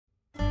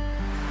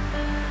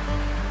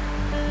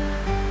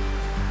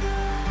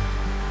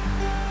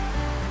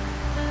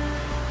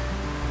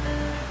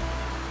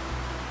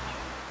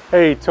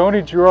Hey,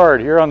 Tony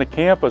Gerard here on the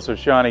campus of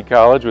Shawnee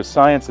College with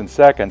Science in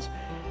Seconds.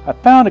 I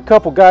found a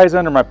couple guys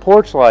under my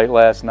porch light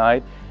last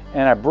night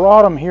and I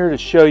brought them here to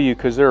show you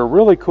because they're a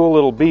really cool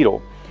little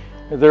beetle.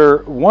 They're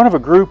one of a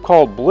group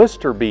called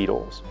Blister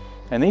beetles,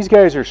 and these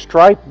guys are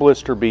striped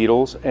blister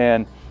beetles,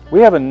 and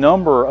we have a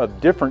number of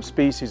different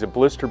species of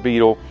blister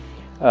beetle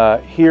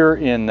here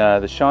in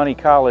the Shawnee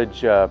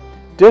College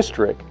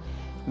district.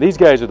 These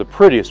guys are the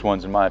prettiest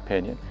ones in my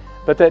opinion.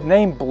 But that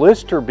name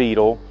blister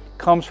beetle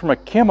comes from a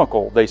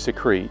chemical they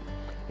secrete.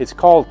 It's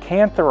called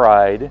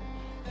cantharide,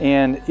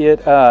 and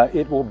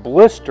it will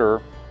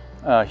blister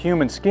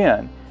human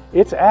skin.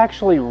 It's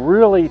actually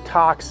really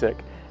toxic.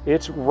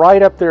 It's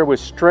right up there with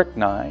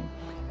strychnine,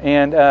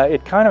 and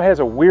it kind of has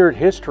a weird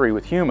history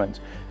with humans.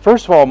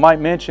 First of all, I might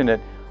mention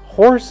that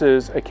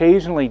horses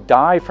occasionally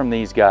die from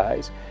these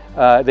guys.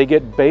 They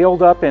get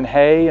baled up in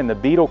hay and the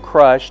beetle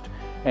crushed,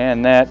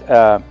 and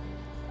that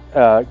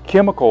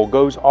chemical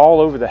goes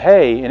all over the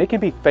hay, and it can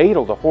be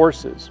fatal to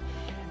horses.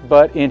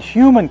 But in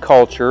human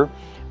culture,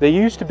 they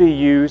used to be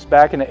used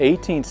back in the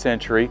 18th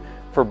century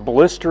for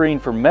blistering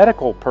for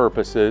medical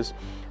purposes,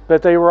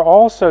 but they were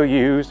also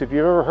used, if you've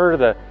ever heard of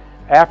the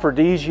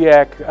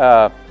aphrodisiac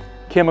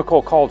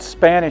chemical called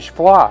Spanish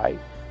fly.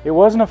 It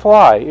wasn't a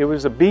fly, it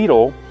was a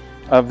beetle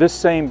of this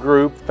same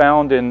group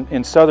found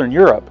in southern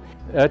Europe.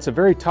 It's a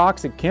very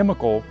toxic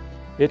chemical.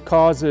 It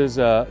causes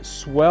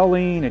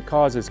swelling, it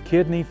causes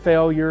kidney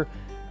failure.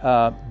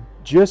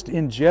 Just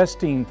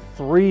ingesting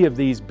 3 of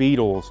these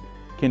beetles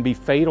can be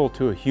fatal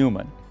to a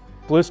human.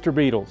 Blister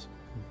beetles,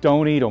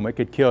 don't eat them, it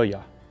could kill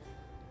you.